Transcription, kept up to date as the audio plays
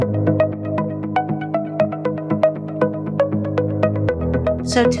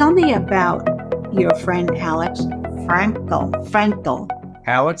So tell me about your friend Alex Frankel.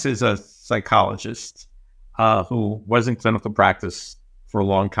 Alex is a psychologist who was in clinical practice for a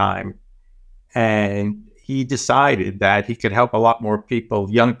long time. And he decided that he could help a lot more people,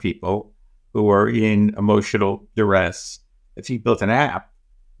 young people, who are in emotional duress, if he built an app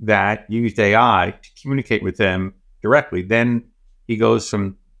that used AI to communicate with them directly. Then he goes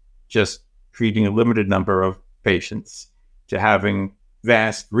from just treating a limited number of patients to having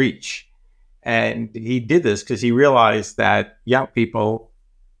vast reach. And he did this because he realized that young people,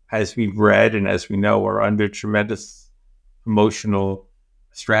 as we've read and as we know, are under tremendous emotional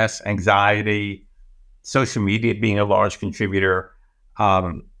stress, anxiety. Social media being a large contributor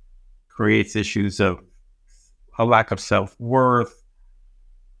creates issues of a lack of self-worth,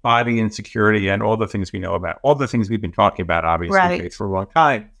 body insecurity, and all the things we know about, all the things we've been talking about, obviously, for a long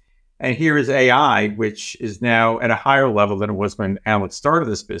time. And here is AI, which is now at a higher level than it was when Alex started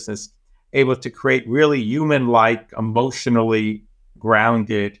this business, able to create really human-like, emotionally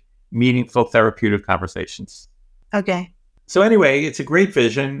grounded, meaningful, therapeutic conversations. Okay. So anyway, it's a great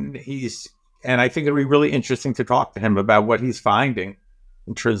vision. And I think it'll be really interesting to talk to him about what he's finding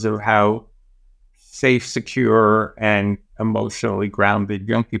in terms of how safe, secure, and emotionally grounded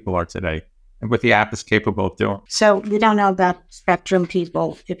young people are today, and what the app is capable of doing. So we don't know about spectrum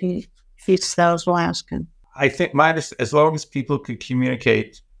people. If he's those, we'll ask him. I think as long as people could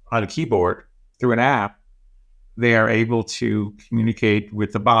communicate on a keyboard through an app, they are able to communicate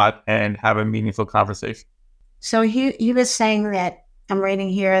with the bot and have a meaningful conversation. So he was saying that, I'm reading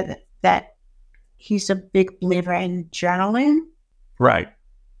here, that he's a big believer in journaling. Right.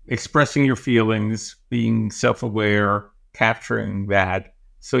 Expressing your feelings, being self-aware, capturing that.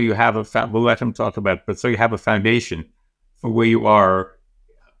 So you have we'll let him talk about it, but so you have a foundation for where you are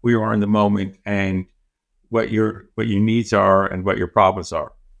in the moment, and what your needs are and what your problems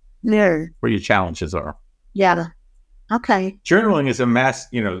are. Yeah. Where your challenges are. Yeah. Okay. Journaling is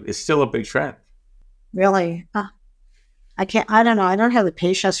is still a big trend. Really? I don't know. I don't have the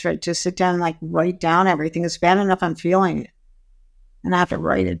patience for it to sit down and write down everything. It's bad enough I'm feeling it, and I have to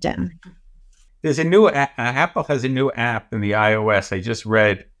write it down. There's a new Apple has a new app in the iOS. I just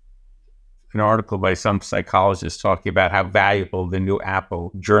read an article by some psychologist talking about how valuable the new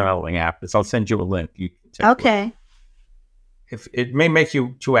Apple journaling app is. I'll send you a link. You can take okay. a look. If it may make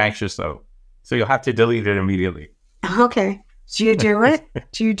you too anxious though, so you'll have to delete it immediately. Okay. Do you do it?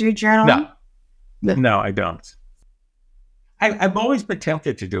 Do you do journaling? No, I don't. I've always been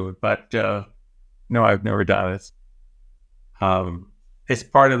tempted to do it, but no, I've never done it. It's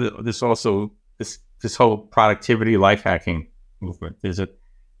part of this whole productivity life hacking movement.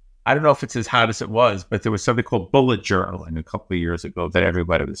 I don't know if it's as hot as it was, but there was something called bullet journaling a couple of years ago that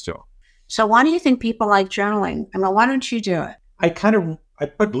everybody was doing. So why do you think people like journaling? I mean, why don't you do it? I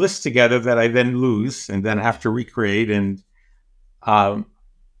put lists together that I then lose and then have to recreate, and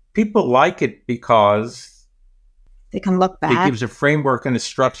people like it because they can look back. It gives a framework and a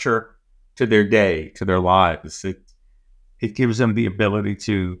structure to their day, to their lives. It gives them the ability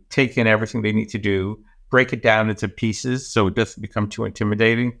to take in everything they need to do, break it down into pieces so it doesn't become too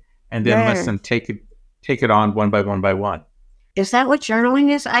intimidating, and then let them take it on one by one. Is that what journaling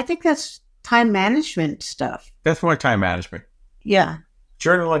is? I think that's time management stuff. That's more time management. Yeah.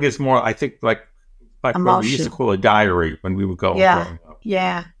 Journaling is more, I think, like what we used to call a diary when we would go growing up.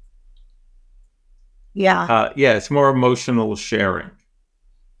 Yeah. It's more emotional sharing.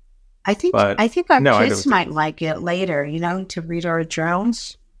 I think our kids might like it later, to read our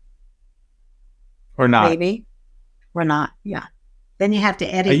journals. Or not. Maybe. Or not, yeah. Then you have to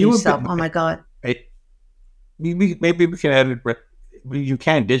edit yourself. Oh, my God. Maybe we can edit, but you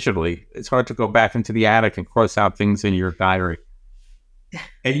can digitally. It's hard to go back into the attic and cross out things in your diary.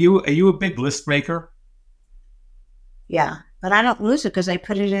 Are you a big list maker? Yeah, but I don't lose it because I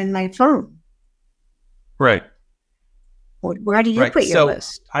put it in my phone. Right. Where do you put your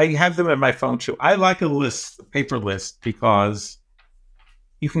list? I have them in my phone too. I like a paper list, because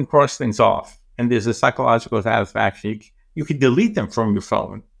you can cross things off, and there's a psychological satisfaction. You can delete them from your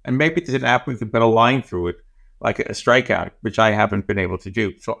phone, and maybe there's an app we can put a line through it, like a strikeout, which I haven't been able to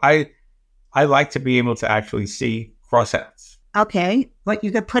do. So I like to be able to actually see crossouts. Okay, but you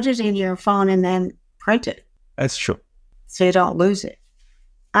could put it in your phone and then print it. That's true. So you don't lose it.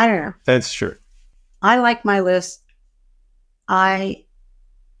 I don't know. That's true. I like my list. I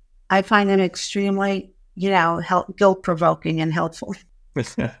find them extremely, guilt-provoking and helpful.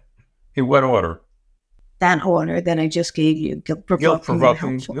 In what order? That order that I just gave you.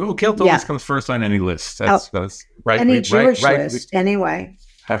 Guilt-provoking. Guilt always comes first on any list. That's right. Any Jewish list, anyway.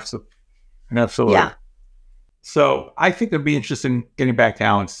 Absolutely. Yeah. So I think it'd be interesting getting back to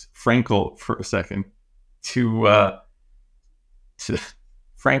Alex Frankel for a second to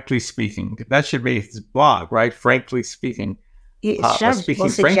frankly speaking. That should be his blog, right? Frankly speaking. You Or should. We'll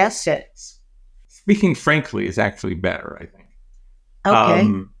suggest it. speaking frankly is actually better, I think. Okay.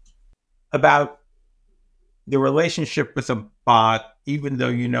 About the relationship with a bot, even though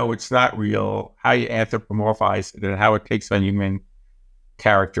you know it's not real, how you anthropomorphize it and how it takes on human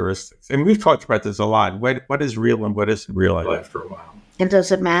characteristics. And we've talked about this a lot. What is real and what isn't real after a while? It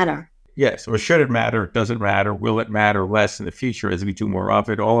doesn't matter. Yes, or should it matter? Does it matter? Will it matter less in the future as we do more of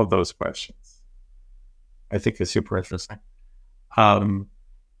it? All of those questions, I think, is super interesting.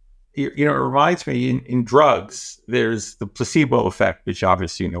 It reminds me in drugs, there's the placebo effect, which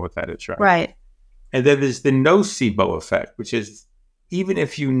obviously you know what that is, right? Right. And then there's the nocebo effect, which is even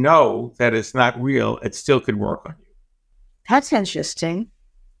if you know that it's not real, it still could work on you. That's interesting.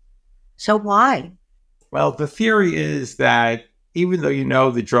 So why? Well, the theory is that even though you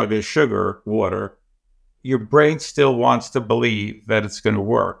know the drug is sugar, water, your brain still wants to believe that it's going to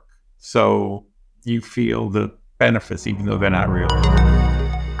work. So you feel the benefits, even though they're not real.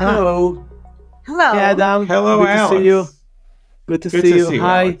 Hello. Hello. Yeah, Adam. Hello, Good Alex. to see you. Good to Good see to you. see you,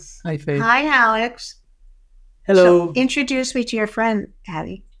 Hi. Alex. Hi, Faith. Hi, Alex. Hello. So introduce me to your friend,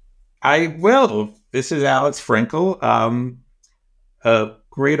 Abby. I will. This is Alex Frankel, a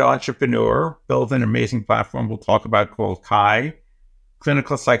great entrepreneur, built an amazing platform we'll talk about called Kai,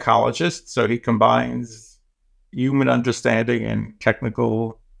 clinical psychologist. So he combines human understanding and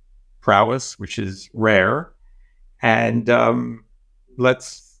technical prowess, which is rare. And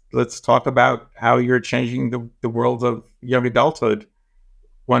let's talk about how you're changing the world of young adulthood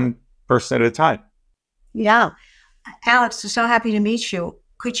one person at a time. Yeah. Alex, I'm so happy to meet you.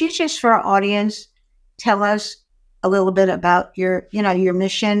 Could you just, for our audience, tell us a little bit about your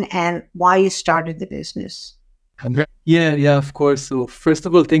mission and why you started the business? Yeah, of course. So first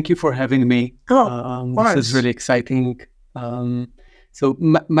of all, thank you for having me. Of course. This is really exciting. So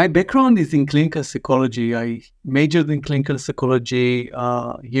my background is in clinical psychology. I majored in clinical psychology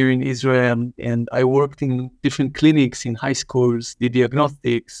here in Israel, and I worked in different clinics in high schools, did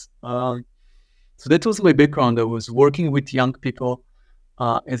diagnostics. So that was my background. I was working with young people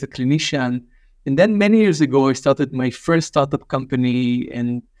as a clinician. And then many years ago, I started my first startup company,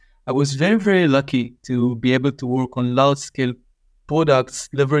 and I was very, very lucky to be able to work on large-scale products,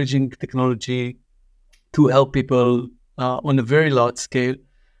 leveraging technology to help people on a very large scale.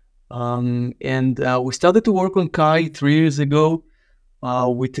 And we started to work on Kai 3 years ago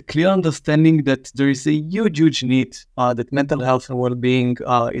with a clear understanding that there is a huge need, that mental health and well-being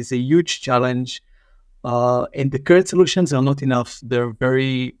is a huge challenge. And the current solutions are not enough. They're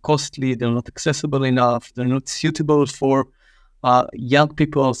very costly. They're not accessible enough. They're not suitable for young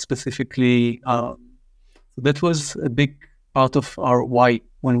people specifically. So that was a big part of our why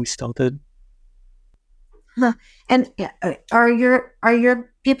when we started. Huh. And are your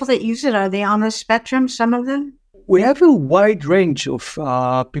people that use it, are they on the spectrum, some of them? We have a wide range of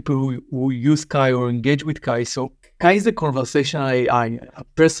people who use Kai or engage with Kai. So Kai is a conversational AI, a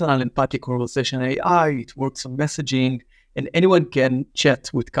personal empathic conversational AI. It works on messaging, and anyone can chat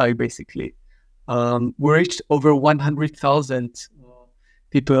with Kai, basically. We reached over 100,000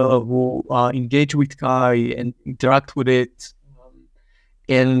 people who engage with Kai and interact with it.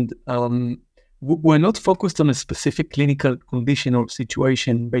 And we're not focused on a specific clinical condition or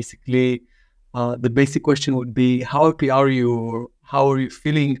situation. Basically, the basic question would be, how happy are you? Or how are you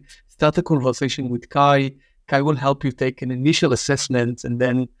feeling? Start a conversation with Kai. Kai will help you take an initial assessment, and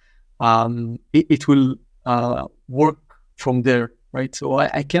then it will work from there, right? So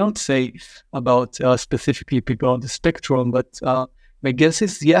I cannot say about specifically people on the spectrum, but my guess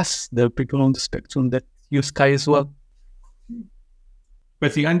is yes, there are people on the spectrum that use Kai as well.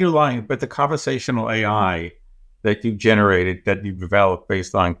 But the conversational AI that you've generated, that you've developed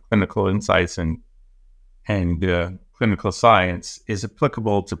based on clinical insights and clinical science, is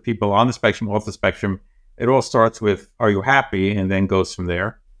applicable to people on the spectrum, off the spectrum. It all starts with, are you happy? And then goes from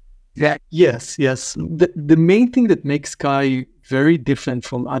there. Yeah. Yes. The main thing that makes Kai very different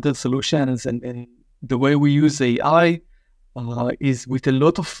from other solutions and the way we use AI is with a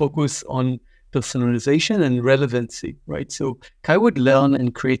lot of focus on personalization and relevancy, right? So Kai would learn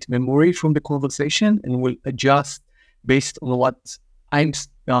and create memory from the conversation and will adjust based on what I'm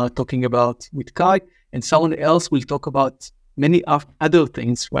talking about with Kai, and someone else will talk about many other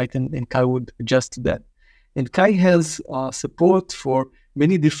things, right? And Kai would adjust to that. And Kai has support for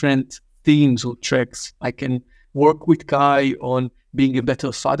many different themes or tracks. I can work with Kai on being a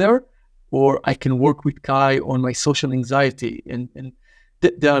better father, or I can work with Kai on my social anxiety. And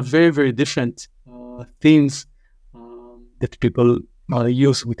they are very, very different themes that people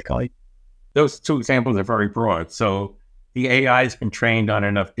use with Kai. Those two examples are very broad. So the AI has been trained on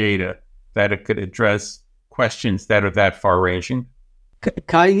enough data that it could address questions that are that far-ranging.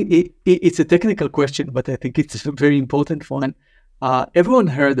 Kai, it's a technical question, but I think it's a very important one. Everyone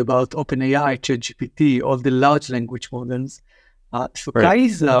heard about OpenAI, ChatGPT, all the large language models. So Right. Kai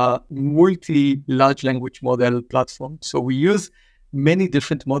is a multi-large language model platform. So we use many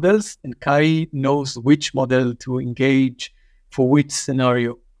different models, and Kai knows which model to engage for which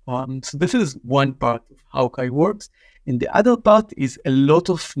scenario. So this is one part of how Kai works. And the other part is a lot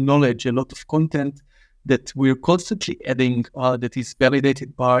of knowledge, a lot of content that we're constantly adding that is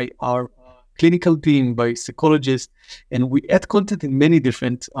validated by our clinical team, by psychologists, and we add content in many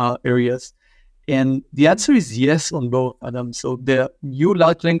different areas. And the answer is yes on both, Adam. So the new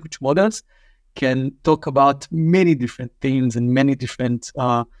large language models can talk about many different themes and many different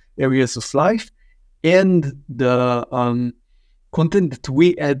areas of life. And the content that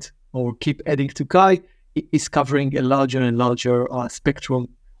we add or keep adding to Kai is covering a larger and larger spectrum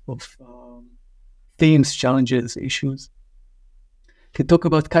of themes, challenges, issues. You can talk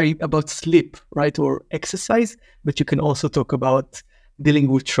about Kai about sleep, right, or exercise, but you can also talk about dealing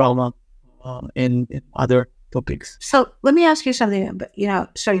with trauma and other topics. So let me ask you something,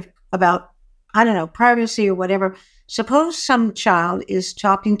 about, I don't know, privacy or whatever. Suppose some child is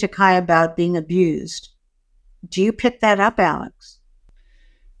talking to Kai about being abused. Do you pick that up, Alex?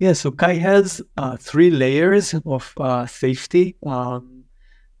 Yeah, so Kai has 3 layers of safety.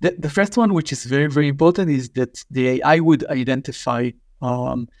 The first one, which is very, very important, is that the AI would identify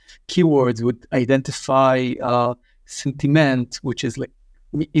keywords, would identify sentiment, which is like,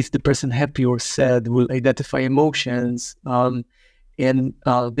 is the person happy or sad, will identify emotions. And then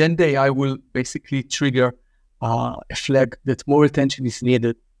the AI will basically trigger a flag that more attention is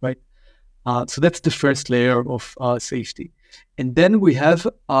needed, right? So that's the first layer of safety. And then we have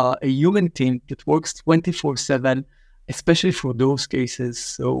a human team that works 24/7, especially for those cases.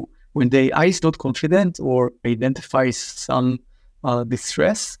 So when the AI is not confident or identifies some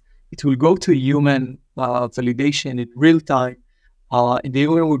distress, it will go to human validation in real time. And the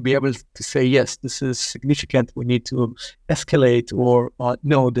human will be able to say, yes, this is significant, we need to escalate, or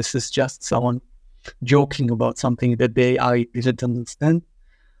no, this is just someone joking about something that the AI didn't understand.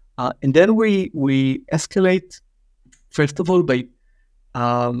 And then we escalate, first of all, by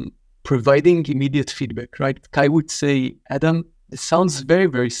providing immediate feedback, right? Kai would say, Adam, this sounds very,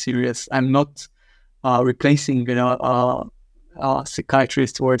 very serious. I'm not replacing a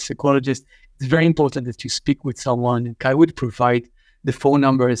psychiatrist or a psychologist. It's very important that you speak with someone. And Kai would provide the phone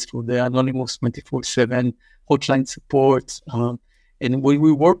numbers for the anonymous 24/7 hotline support. And when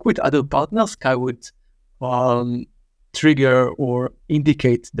we work with other partners, Kai would trigger or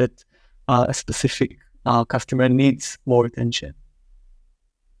indicate that a specific customer needs more attention.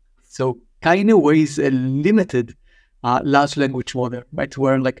 So Kai in a way is a limited large language model, right?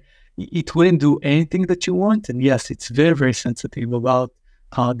 Where like it wouldn't do anything that you want. And yes, it's very, very sensitive about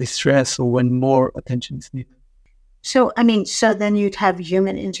distress or when more attention is needed. So then you'd have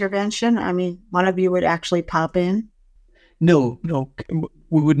human intervention? One of you would actually pop in? No,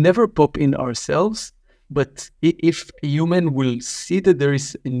 we would never pop in ourselves. But if a human will see that there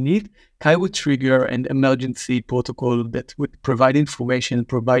is a need, Kai would trigger an emergency protocol that would provide information,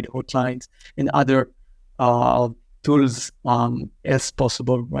 provide hotlines and other tools as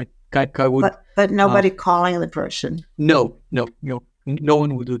possible, right? Kai would... But nobody calling the person? No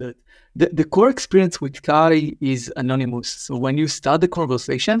one would do that. The core experience with Kai is anonymous. So when you start the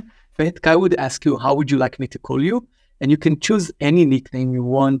conversation, Kai would ask you, how would you like me to call you? And you can choose any nickname you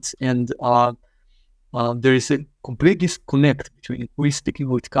want. And there is a complete disconnect between who is speaking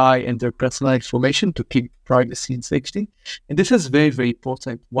with Kai and their personal information to keep privacy and safety. And this is very, very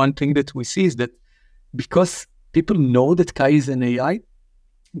important. One thing that we see is that because people know that Kai is an AI,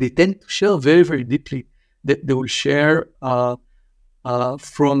 they tend to share very, very deeply. That they will share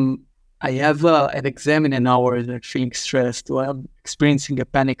from, I have an exam in an hour and I'm feeling stressed, or I'm experiencing a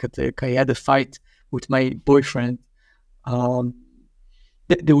panic attack, I had a fight with my boyfriend.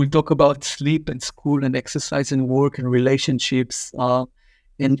 They will talk about sleep and school and exercise and work and relationships.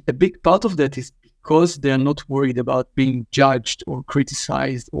 And a big part of that is because they're not worried about being judged or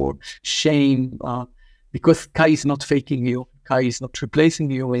criticized or shamed, because Kai is not faking you, Kai is not replacing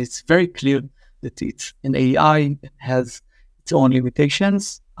you. It's very clear that it's an AI that has its own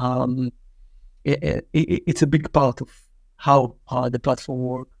limitations. It's a big part of how the platform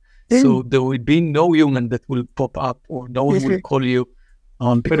works. So there will be no human that will pop up or no one will call you.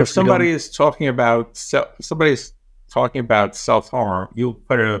 But if somebody is talking about self-harm, you'll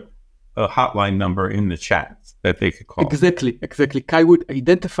put a a hotline number in the chat that they could call. Exactly. Kai would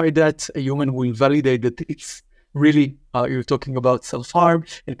identify that. A human will validate that it's really you're talking about self-harm,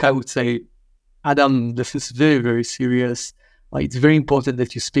 and Kai would say, Adam, this is very, very serious. It's very important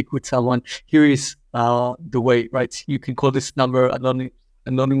that you speak with someone. Here is the way, right? You can call this number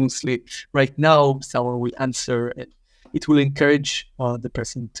anonymously. Right now, someone will answer, and it will encourage the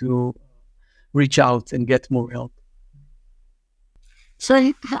person to reach out and get more help. So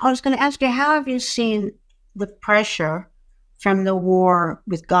I was going to ask you, how have you seen the pressure from the war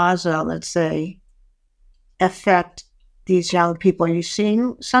with Gaza, let's say, affect these young people? Are you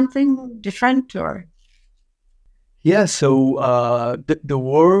seeing something different, or? Yeah, so the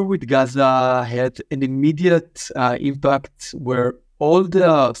war with Gaza had an immediate impact where all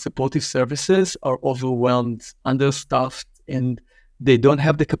the supportive services are overwhelmed, understaffed, and they don't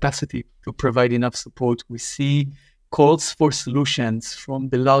have the capacity to provide enough support. We see calls for solutions from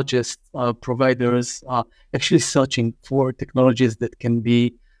the largest providers actually searching for technologies that can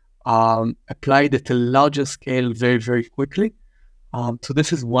be applied at a larger scale very, very quickly. So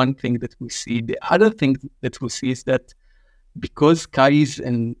this is one thing that we see. The other thing that we see is that because Kai is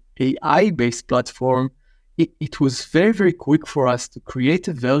an AI-based platform, it was very, very quick for us to create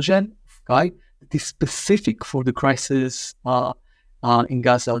a version of Kai that is specific for the crisis in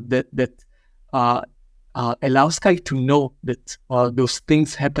Gaza, that allows Kai to know that those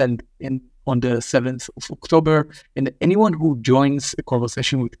things happened on the 7th of October, and anyone who joins a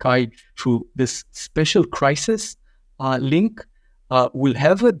conversation with Kai through this special crisis link will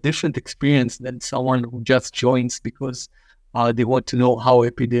have a different experience than someone who just joins because they want to know how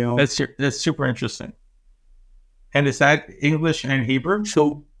happy they are. That's super interesting. And is that English and Hebrew?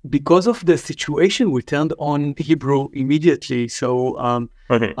 So because of the situation, we turned on Hebrew immediately. So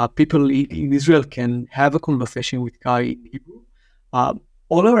people in Israel can have a conversation with Kai in Hebrew.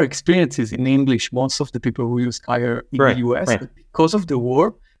 All our experiences in English, most of the people who use Kai are in the US. But because of the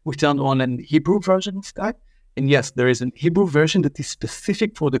war, we turned on an Hebrew version of Kai. And yes, there is a Hebrew version that is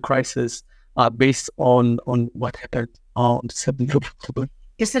specific for the crisis based on what happened on the 7th of October.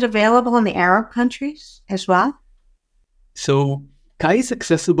 Is it available in the Arab countries as well? So Kai is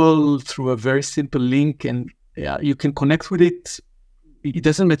accessible through a very simple link, and you can connect with it. It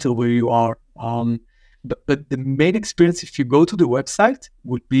doesn't matter where you are. But the main experience, if you go to the website,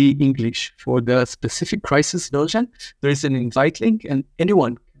 would be English. For the specific crisis version, there is an invite link, and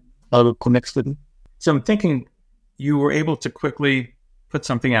anyone connects with it. So I'm thinking you were able to quickly put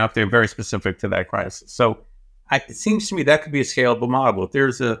something out there very specific to that crisis. So it seems to me that could be a scalable model. If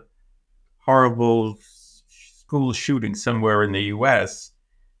there's a horrible school shooting somewhere in the U.S.,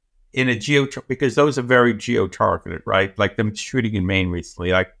 because those are very geo-targeted, right? Like them shooting in Maine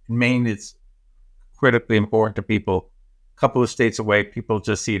recently. Like Maine is critically important to people. A couple of states away, people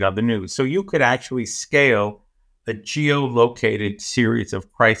just see it on the news. So you could actually scale a geo-located series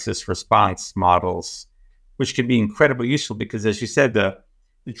of crisis response models, which can be incredibly useful because, as you said, the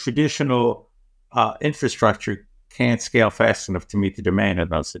traditional infrastructure can't scale fast enough to meet the demand in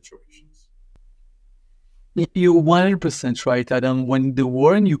those situations. You're 100% right, Adam. When the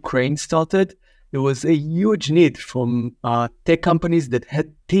war in Ukraine started, there was a huge need from tech companies that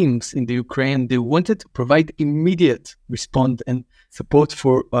had teams in the Ukraine. They wanted to provide immediate response and support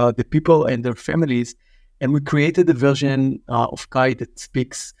for the people and their families. And we created a version of Kai that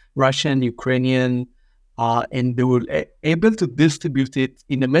speaks Russian, Ukrainian, and they were able to distribute it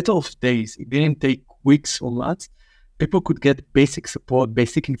in a matter of days. It didn't take weeks or months. People could get basic support,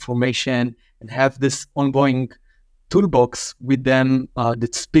 basic information, and have this ongoing toolbox with them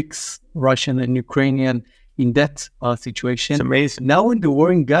that speaks Russian and Ukrainian in that situation. It's amazing. Now when the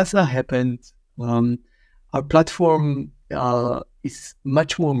war in Gaza happened, our platform is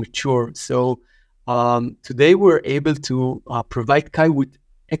much more mature. So today we're able to provide Kai with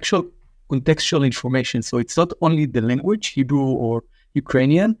actual contextual information. So it's not only the language, Hebrew or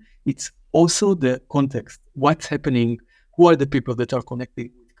Ukrainian, it's also the context. What's happening? Who are the people that are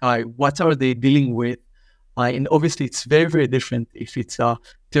connecting with Kai? What are they dealing with? And obviously, it's very, very different if it's a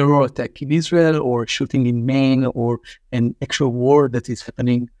terror attack in Israel or shooting in Maine or an actual war that is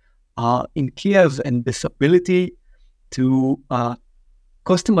happening in Kiev. And this ability to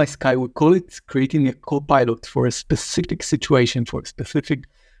customize Kai, we call it creating a co-pilot for a specific situation, for a specific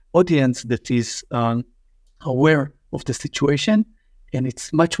audience that is aware of the situation. And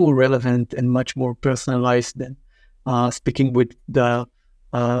it's much more relevant and much more personalized than speaking with the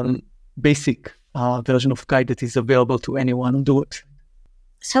basic version of Kai that is available to anyone who do it.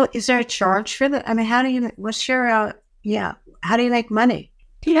 So is there a charge for that? I mean, how do you make money?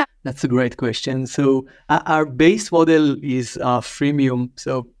 Yeah, that's a great question. So our base model is freemium.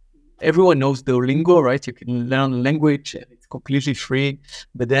 So everyone knows Duolingo, right? You can learn a language and it's completely free,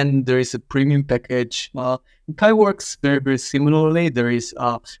 but then there is a premium package. Kai works very, very similarly. There is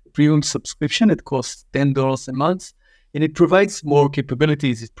a premium subscription. It costs $10 a month, and it provides more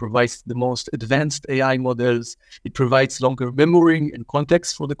capabilities. It provides the most advanced AI models. It provides longer memory and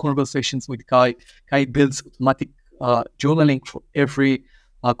context for the conversations with Kai. Kai builds automatic journaling for every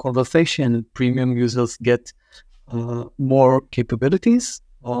conversation. Premium users get more capabilities.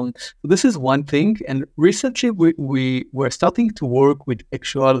 So this is one thing. And recently we were starting to work with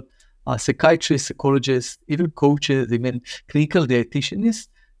actual psychiatrists, psychologists, even coaches, even clinical dietitians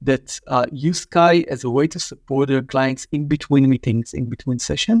that use Kai as a way to support their clients in between meetings, in between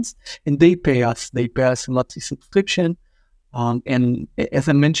sessions. And they pay us a monthly subscription. And as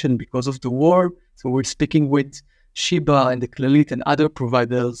I mentioned, because of the war, so we're speaking with Shiba and the Clalit and other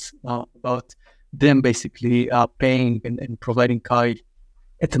providers about them basically paying and providing Kai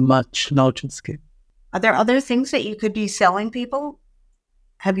at a much larger scale. Are there other things that you could be selling people?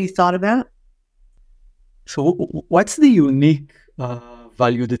 Have you thought about? So what's the unique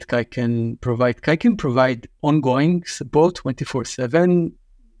value that Kai can provide? Kai can provide ongoing support 24/7,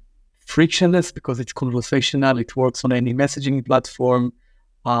 frictionless because it's conversational. It works on any messaging platform.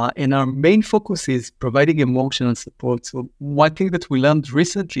 And our main focus is providing emotional support. So one thing that we learned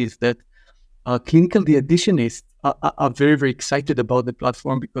recently is that clinical dietitianists are very, very excited about the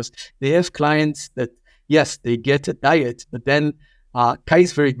platform because they have clients that, yes, they get a diet, but then Kai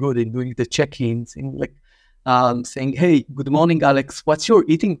is very good in doing the check-ins and saying, hey, good morning, Alex, what's your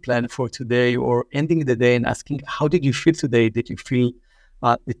eating plan for today? Or ending the day and asking, how did you feel today? Did you feel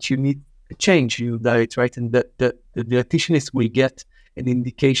that you need a change in your diet, right? And the dietitianist will get an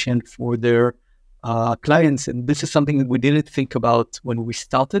indication for their clients. And this is something that we didn't think about when we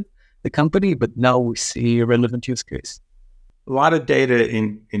started the company, but now we see a relevant use case. A lot of data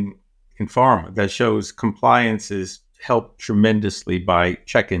in pharma that shows compliance is helped tremendously by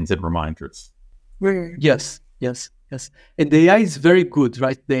check-ins and reminders. Yes. And the AI is very good,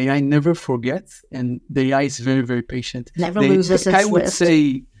 right? The AI never forgets, and the AI is very, very patient. Never loses its I would list.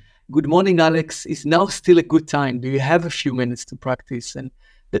 say, good morning, Alex. Is now still a good time? Do you have a few minutes to practice? And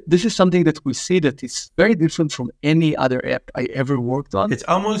this is something that we see that is very different from any other app I ever worked on. It's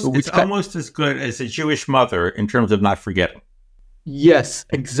almost as good as a Jewish mother in terms of not forgetting. Yes,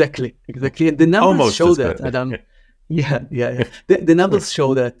 exactly. And the numbers Almost show as that, good. Adam. Yeah. The numbers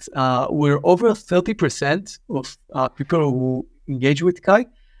show that we're over 30% of people who engage with Kai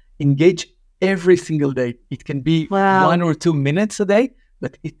engage every single day. It can be 1 or 2 minutes a day,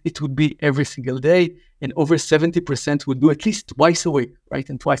 but it would be every single day. And over 70% would do at least twice a week, right?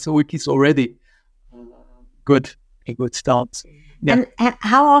 And twice a week is already a good start. Yeah. And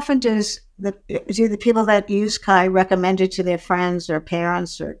how often do the people that use Kai recommend it to their friends or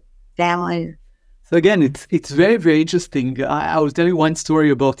parents or family? So again, it's very, very interesting. I will tell you one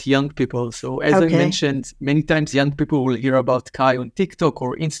story about young people. So as I mentioned, many times young people will hear about Kai on TikTok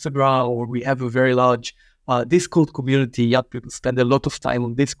or Instagram, or we have a very large Discord community. Young people spend a lot of time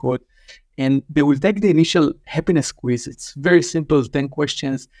on Discord, and they will take the initial happiness quiz. It's very simple, 10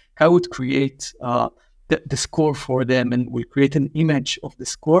 questions. Kai would create the score for them, and we'll create an image of the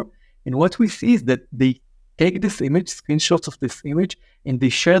score. And what we see is that they take this image, screenshots of this image, and they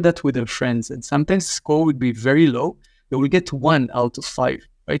share that with their friends. And sometimes the score would be very low. They will get 1 out of 5,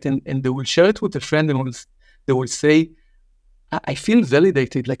 right? And they will share it with a friend, and they will say, I feel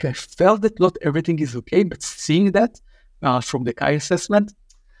validated. Like I felt that not everything is okay, but seeing that from the Kai assessment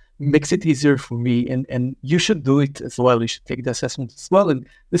makes it easier for me. And you should do it as well. You should take the assessment as well. And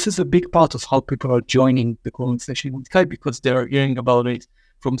this is a big part of how people are joining the conversation with Kai because they are hearing about it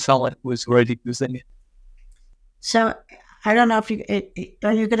from someone who is already using it. So I don't know if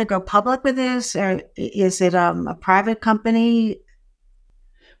are you going to go public with this, or is it a private company?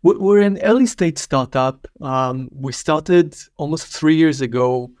 We're an early stage startup. We started almost 3 years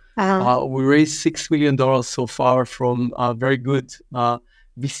ago. We raised $6 million so far from very good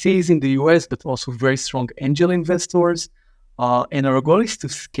VCs in the US, but also very strong angel investors. And our goal is to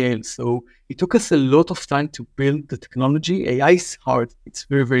scale. So it took us a lot of time to build the technology. AI is hard. It's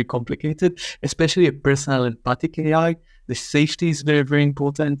very, very complicated, especially a personal empathic AI. The safety is very, very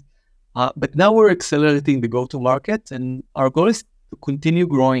important. But now we're accelerating the go-to-market, and our goal is to continue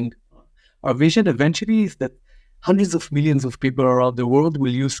growing. Our vision eventually is that hundreds of millions of people around the world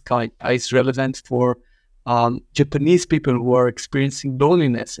will use Kai. Kai is relevant for Japanese people who are experiencing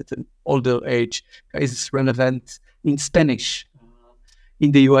loneliness at an older age. Kai is relevant in Spanish,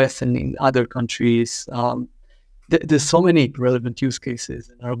 in the US and in other countries. There's so many relevant use cases,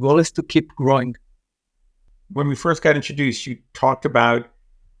 and our goal is to keep growing. When we first got introduced, you talked about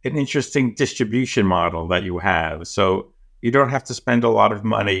an interesting distribution model that you have. So you don't have to spend a lot of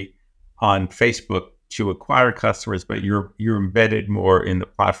money on Facebook to acquire customers, but you're embedded more in the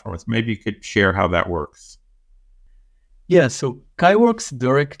platforms. Maybe you could share how that works. Yeah, so Kai works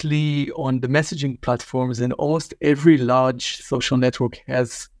directly on the messaging platforms, and almost every large social network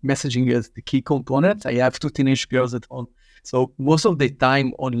has messaging as the key component. I have two teenage girls at home. So most of the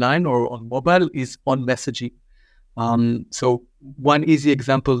time online or on mobile is on messaging. So one easy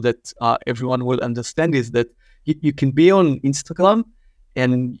example that everyone will understand is that you can be on Instagram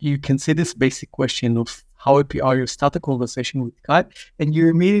and you can see this basic question of how happy are you, start a conversation with Kai, and you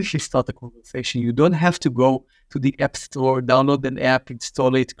immediately start a conversation. You don't have to go to the app store, download an app,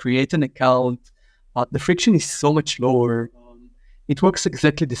 install it, create an account. The friction is so much lower. It works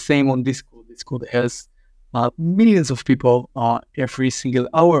exactly the same on Discord. Discord has millions of people every single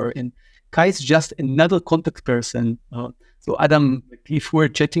hour, and Kai is just another contact person. So Adam, if we're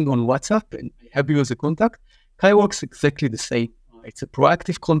chatting on WhatsApp and I have you as a contact, Kai works exactly the same. It's a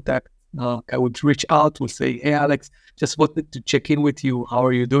proactive contact. I would reach out, will say, "Hey Alex, just wanted to check in with you. How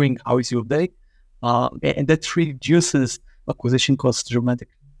are you doing? How is your day?" And that reduces acquisition costs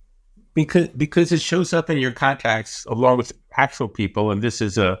dramatically. Because it shows up in your contacts along with actual people, and this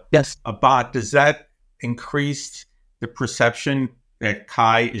is a bot. Does that increase the perception that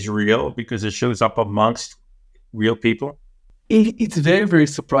Kai is real because it shows up amongst real people? It's very, very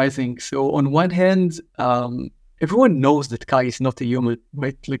surprising. So on one hand, everyone knows that Kai is not a human,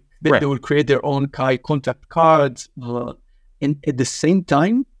 right? Like they will create their own Kai contact cards. And at the same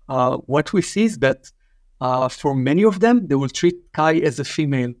time, what we see is that for many of them, they will treat Kai as a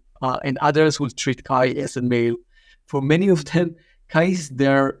female, and others will treat Kai as a male. For many of them, Kai is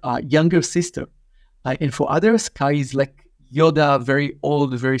their younger sister. And for others, Kai is like Yoda, very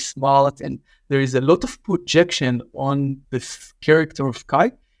old, very smart, and there is a lot of projection on this character of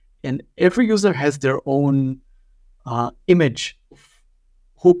Kai, and every user has their own image of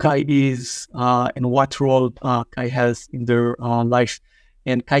who Kai is and what role Kai has in their life.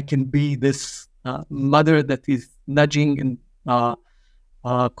 And Kai can be this mother that is nudging and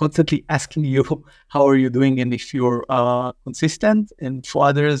constantly asking you, how are you doing, and if you're consistent. And for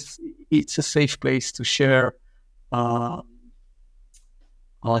others, it's a safe place to share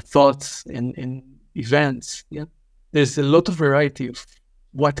thoughts and events. Yeah, there's a lot of variety of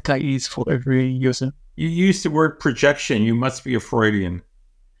what Kai is for every user. You used the word projection. You must be a Freudian.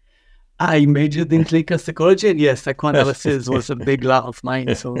 I majored in clinical psychology, and yes, psychoanalysis was a big love of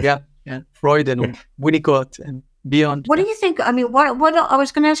mine. So yeah, Freud and Winnicott and beyond. What do you think? I mean, what I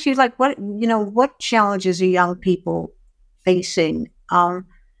was going to ask you, like, what challenges are young people facing? And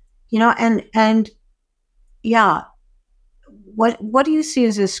yeah, what do you see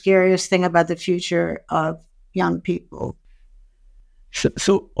as the scariest thing about the future of young people?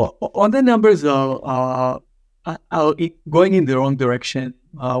 So all the numbers are going in the wrong direction.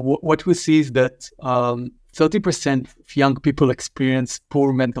 What we see is that 30% of young people experience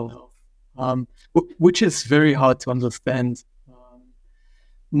poor mental health, which is very hard to understand.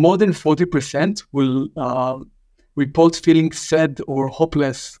 More than 40% will report feeling sad or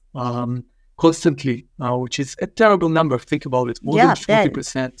hopeless constantly, which is a terrible number. Think about it, more than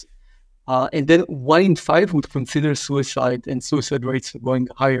 40%. And then 1 in 5 would consider suicide, and suicide rates are going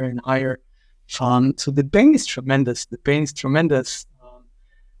higher and higher. So the pain is tremendous.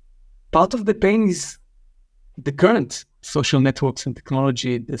 Part of the pain is the current social networks and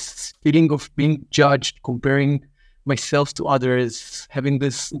technology, this feeling of being judged, comparing myself to others, having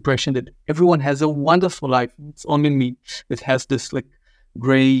this impression that everyone has a wonderful life. It's only me that has this like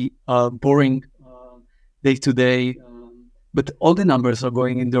gray, boring day to day. But all the numbers are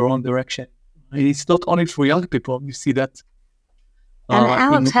going in the wrong direction. And it's not only for young people. You see that. And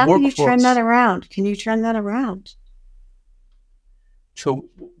Alex, how can you turn that around? Can you turn that around? So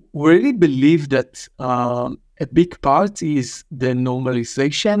we really believe that a big part is the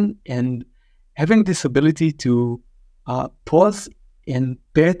normalization and having this ability to pause and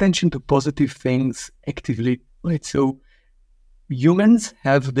pay attention to positive things actively. Right. So humans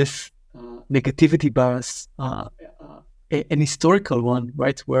have this negativity bias, an historical one,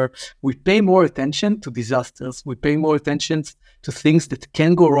 right, where we pay more attention to disasters, we pay more attention to things that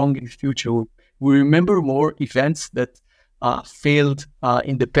can go wrong in the future. We remember more events that failed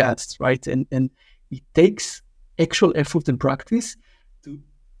in the past, right? And it takes actual effort and practice to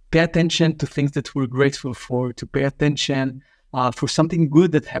pay attention to things that we're grateful for, to pay attention for something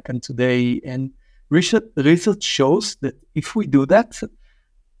good that happened today. And research shows that if we do that,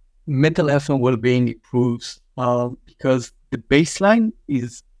 mental health and well-being improves because the baseline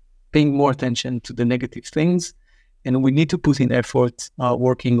is paying more attention to the negative things and we need to put in effort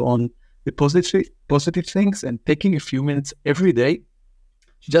working on the positive things and taking a few minutes every day,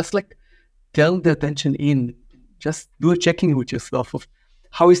 just like turn the attention in, just do a checking with yourself of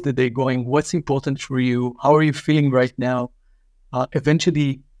how is the day going, what's important for you, how are you feeling right now,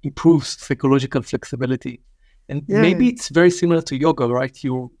 eventually improves psychological flexibility. And maybe it's very similar to yoga, right?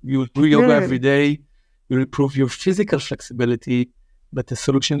 You do yoga every day, you improve your physical flexibility, but a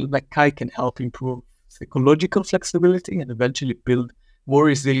solution like Kai can help improve psychological flexibility and eventually build more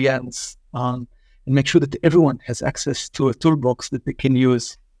resilience and make sure that everyone has access to a toolbox that they can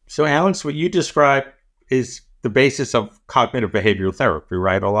use. So, Alex, what you described is the basis of cognitive behavioral therapy,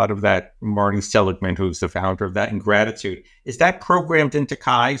 right? A lot of that, Marty Seligman, who's the founder of that, and gratitude. Is that programmed into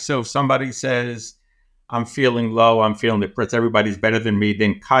Kai? So if somebody says, I'm feeling low, I'm feeling depressed, everybody's better than me,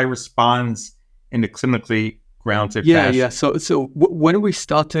 then Kai responds in a clinically grounded fashion. Yeah. So when we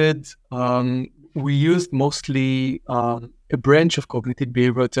started, we used mostly a branch of cognitive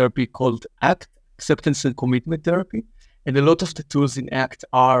behavioral therapy called ACT, Acceptance and Commitment Therapy. And a lot of the tools in ACT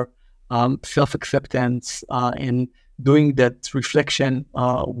are self-acceptance and doing that reflection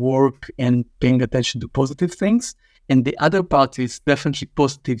work and paying attention to positive things. And the other part is definitely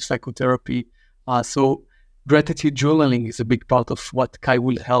positive psychotherapy. So gratitude journaling is a big part of what Kai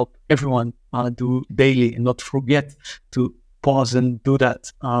will help everyone do daily and not forget to pause and do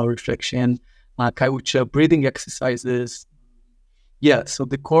that reflection. Kai would share breathing exercises. Yeah, so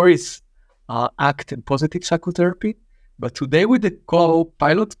the core is ACT and positive psychotherapy. But today with the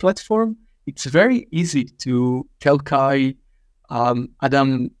co-pilot platform, it's very easy to tell Kai,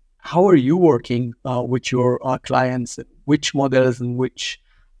 Adam, how are you working with your clients? Which models and which,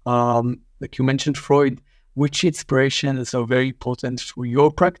 like you mentioned, Freud, which inspirations are very important for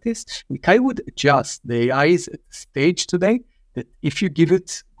your practice? And Kai would adjust. The AI is at the stage today that if you give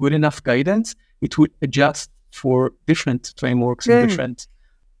it good enough guidance, it would adjust for different frameworks and different.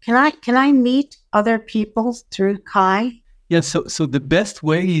 Can I meet other people through Kai? Yeah, so the best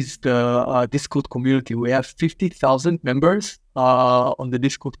way is the Discord community. We have 50,000 members on the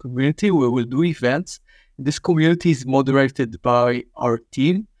Discord community where we'll do events. This community is moderated by our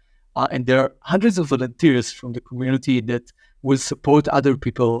team, and there are hundreds of volunteers from the community that will support other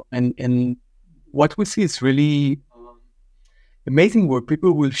people. And what we see is really amazing, where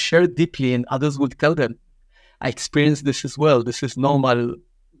people will share deeply and others will tell them, I experienced this as well. This is normal.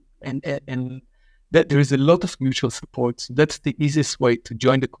 And that there is a lot of mutual support. So that's the easiest way to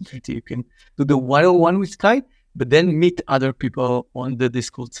join the community. You can do the one-on-one with Kai, but then meet other people on the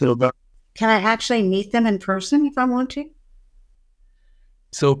Discord server. Can I actually meet them in person if I want to?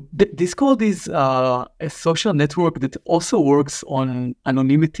 So Discord is a social network that also works on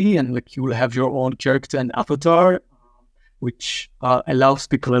anonymity, and like you will have your own character and avatar, which allows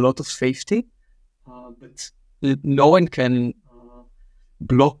people a lot of safety. But no one can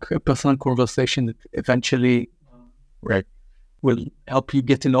block a personal conversation that eventually will help you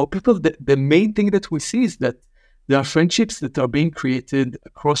get to know people. The main thing that we see is that there are friendships that are being created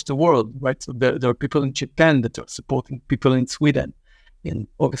across the world, right? So there are people in Japan that are supporting people in Sweden. And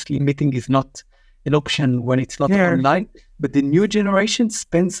obviously meeting is not an option when it's not online, but the new generation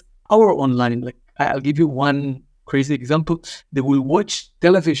spends hours online. Like I'll give you one crazy example. They will watch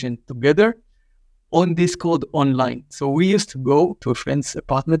television together on Discord online. So we used to go to a friend's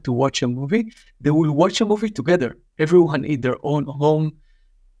apartment to watch a movie. They will watch a movie together. Everyone in their own home,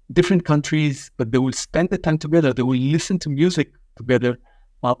 different countries, but they will spend the time together. They will listen to music together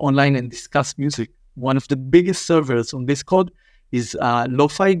online and discuss music. One of the biggest servers on Discord is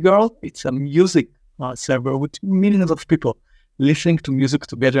Lo-Fi Girl. It's a music server with millions of people listening to music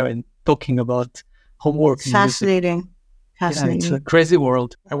together and talking about homework. Fascinating. Fascinating. Yeah, it's a crazy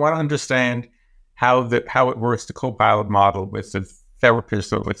world. I want to understand how it works, the co-pilot model with the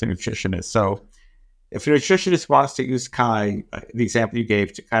therapist or with the nutritionist. So if a nutritionist wants to use Kai, the example you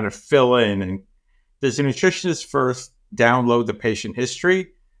gave, to kind of fill in, and does the nutritionist first download the patient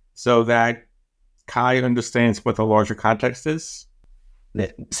history so that Kai understands what the larger context is?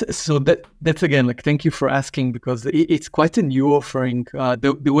 So that's again, like, thank you for asking, because it's quite a new offering.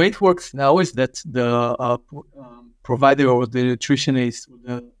 The way it works now is that the provider or the nutritionist or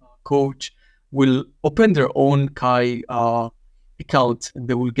the coach will open their own Kai account, and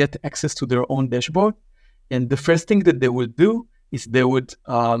they will get access to their own dashboard. And the first thing that they will do is they would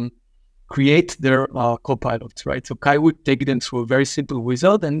create their co-pilot, right? So Kai would take them through a very simple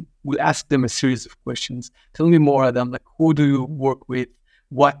wizard and will ask them a series of questions. Tell me more, Adam, like, who do you work with?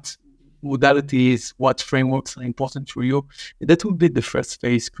 What modalities, what frameworks are important for you? And that will be the first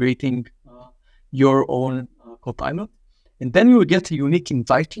phase, creating your own co-pilot. And then you will get a unique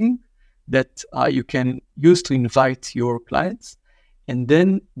invite link that you can use to invite your clients. And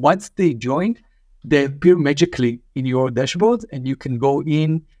then once they join, they appear magically in your dashboard, and you can go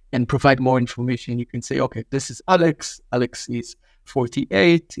in and provide more information. You can say, okay, this is Alex. Alex is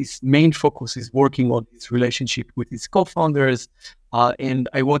 48. His main focus is working on his relationship with his co-founders. And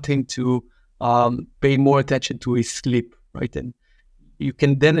I want him to pay more attention to his sleep, right? And you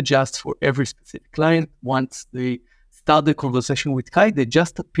can then adjust for every specific client. Once they start the conversation with Kai, they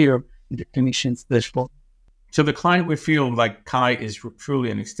just appear in the clinician's dashboard. So the client would feel like Kai is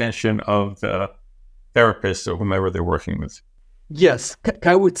truly an extension of the therapist or whomever they're working with. Yes,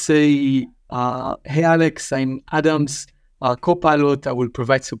 Kai would say, hey, Alex, I'm Adam's co-pilot. I will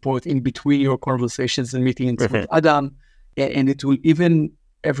provide support in between your conversations and meetings with Adam. And it will even,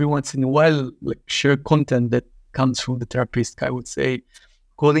 every once in a while, like share content that comes from the therapist. I would say,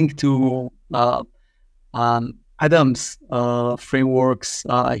 according to Adam's frameworks,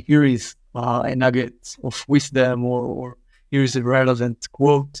 here is a nugget of wisdom, or here is a relevant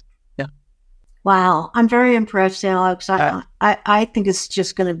quote. Yeah. Wow. I'm very impressed, Alex. I think it's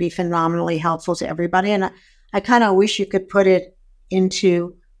just going to be phenomenally helpful to everybody. And I kind of wish you could put it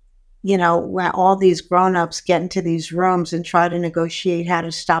into, where all these grown-ups get into these rooms and try to negotiate how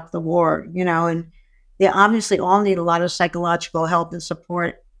to stop the war, and they obviously all need a lot of psychological help and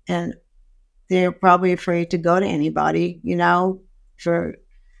support. And they're probably afraid to go to anybody,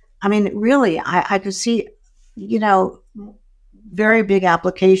 really, I could see, very big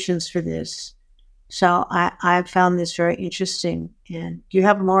applications for this. So I found this very interesting. And do you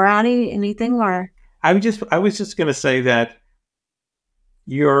have more, Ani? Anything? Or I was just going to say that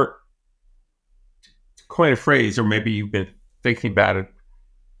you're, to coin a phrase, or maybe you've been thinking about it.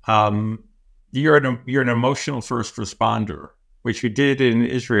 You're an emotional first responder, which you did in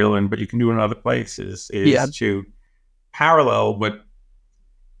Israel, but you can do in other places. To parallel what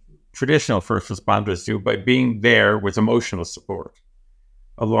traditional first responders do by being there with emotional support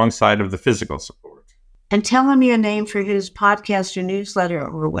alongside of the physical support. And tell him your name for his podcast or newsletter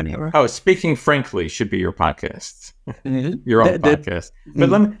or whatever. Oh, Speaking Frankly should be your podcast, your own podcast. But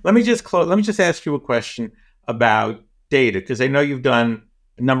let me just close. Let me just ask you a question about data, because I know you've done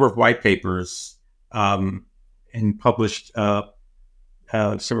a number of white papers and published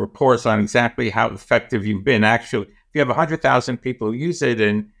some reports on exactly how effective you've been. Actually, if you have 100,000 people who use it,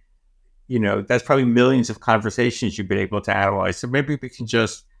 and that's probably millions of conversations you've been able to analyze. So maybe we can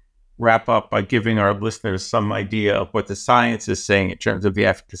just wrap up by giving our listeners some idea of what the science is saying in terms of the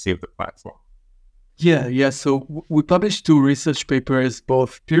efficacy of the platform. Yeah. So we published 2 research papers,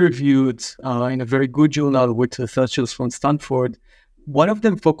 both peer-reviewed in a very good journal with researchers from Stanford. One of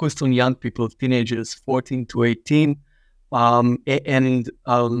them focused on young people, teenagers, 14 to 18,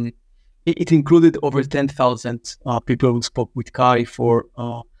 it included over 10,000 people who spoke with Kai for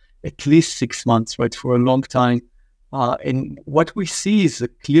at least 6 months, right, for a long time. And what we see is a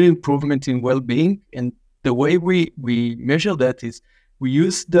clear improvement in well-being. And the way we measure that is we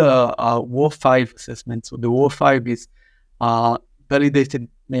use the WAR5 assessment. So the WAR5 is validated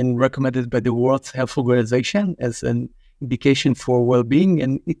and recommended by the World Health Organization as an indication for well-being.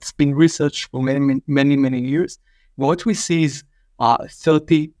 And it's been researched for many years. What we see is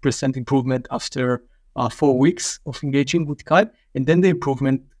 30% improvement after 4 weeks of engaging with Kai. And then the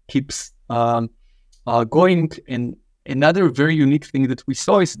improvement keeps going. And another very unique thing that we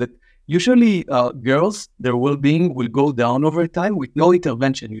saw is that usually girls, their well-being will go down over time with no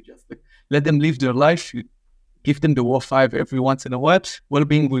intervention. You just let them live their life. You give them the WAR5 every once in a while.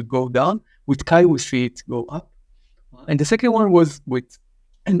 Well-being will go down. With Kai, we see it go up. And the second one was with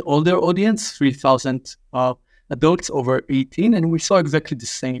an older audience, 3,000 adults over 18. And we saw exactly the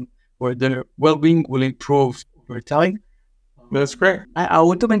same, where their well-being will improve over time. That's great. I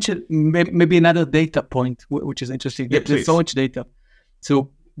want to mention maybe another data point, which is interesting. Yeah, There's so much data.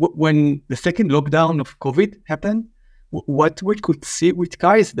 So when the second lockdown of COVID happened, what we could see with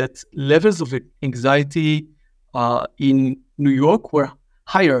Kai is that levels of anxiety in New York were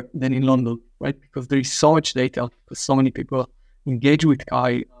higher than in London, right? Because there is so much data, because so many people engage with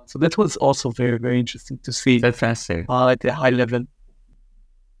Kai. So that was also very, very interesting to see. That's fascinating. At a high level.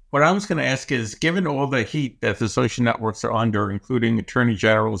 What I was going to ask is, given all the heat that the social networks are under, including attorney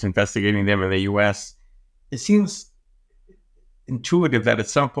generals investigating them in the U.S., it seems intuitive that at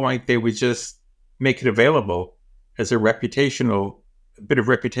some point they would just make it available as a bit of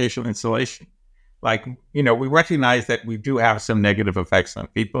reputational insulation. Like, we recognize that we do have some negative effects on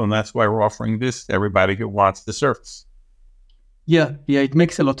people, and that's why we're offering this to everybody who wants the service. Yeah, it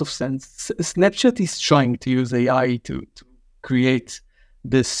makes a lot of sense. Snapchat is trying to use AI to create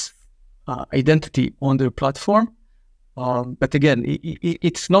this identity on their platform. But again,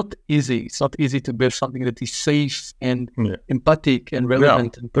 it's not easy. It's not easy to build something that is safe and empathic and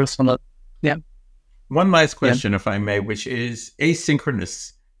relevant and personal. Yeah. One last question, if I may, which is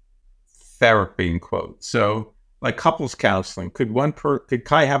asynchronous therapy, in quotes. So, like couples counseling, could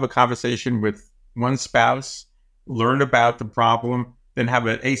Kai have a conversation with one spouse, learn about the problem, then have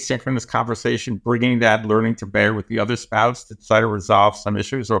an asynchronous conversation, bringing that learning to bear with the other spouse to try to resolve some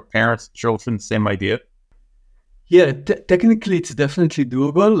issues, or parents, children, same idea? Yeah, technically it's definitely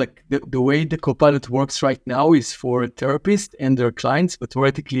doable. Like the way the Copilot works right now is for a therapist and their clients, but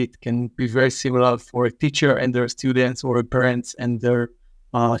theoretically it can be very similar for a teacher and their students, or parents and their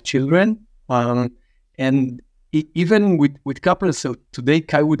children. And even with couples, so today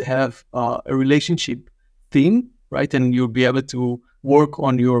Kai would have a relationship theme, right? And you'll be able to work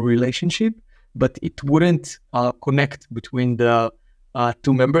on your relationship, but it wouldn't connect between the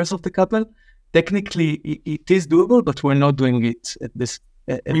two members of the couple. Technically, it is doable, but we're not doing it at this.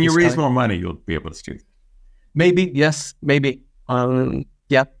 When you raise more money, you'll be able to do it. Maybe, yes, maybe.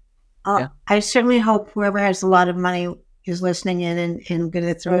 Yeah. I certainly hope whoever has a lot of money is listening in and going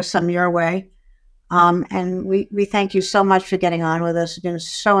to throw some your way. And we thank you so much for getting on with us. It's been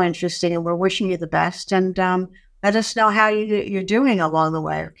so interesting, and we're wishing you the best. And let us know how you're doing along the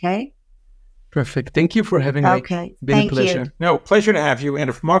way, okay? Perfect. Thank you for having me. Okay. Been Thank a pleasure. you. No, pleasure to have you. And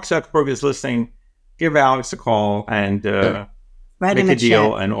if Mark Zuckerberg is listening, give Alex a call and make a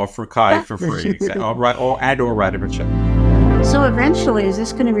deal and offer Kai for free. or write him a check. So eventually, is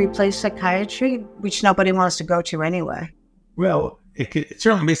this going to replace psychiatry, which nobody wants to go to anyway? Well, it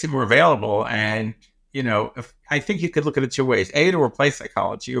certainly makes it more available. And, I think you could look at it two ways. A, to replace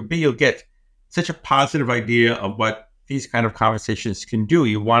psychology, or B, you'll get such a positive idea of what these kind of conversations can do.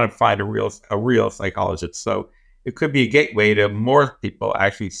 You want to find a real psychologist. So it could be a gateway to more people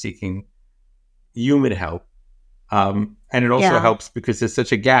actually seeking human help. And it also helps because there's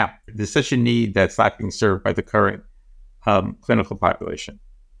such a gap. There's such a need that's not being served by the current clinical population.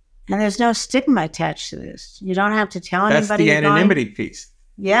 And there's no stigma attached to this. You don't have to tell anybody. That's the anonymity piece.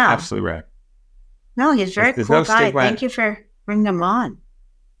 Yeah. Absolutely right. No, he's a very cool guy. Thank you for bringing him on.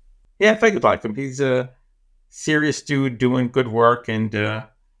 Yeah, I think you'd like him. He's a serious dude doing good work. And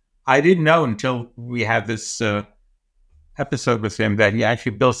I didn't know until we had this episode with him that he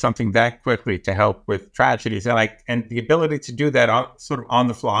actually built something that quickly to help with tragedies. And the ability to do that on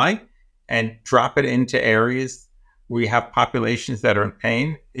the fly and drop it into areas where you have populations that are in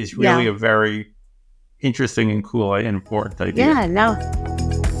pain is really a very interesting and cool and important idea. Yeah, no.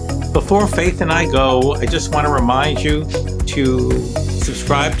 Before Faith and I go, I just want to remind you to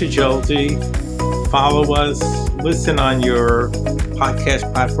subscribe to Jolty, follow us, listen on your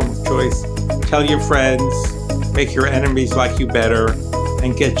podcast platform of choice, tell your friends, make your enemies like you better,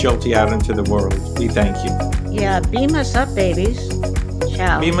 and get Jolty out into the world. We thank you. Yeah, beam us up, babies.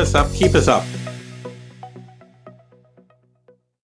 Ciao. Beam us up, keep us up.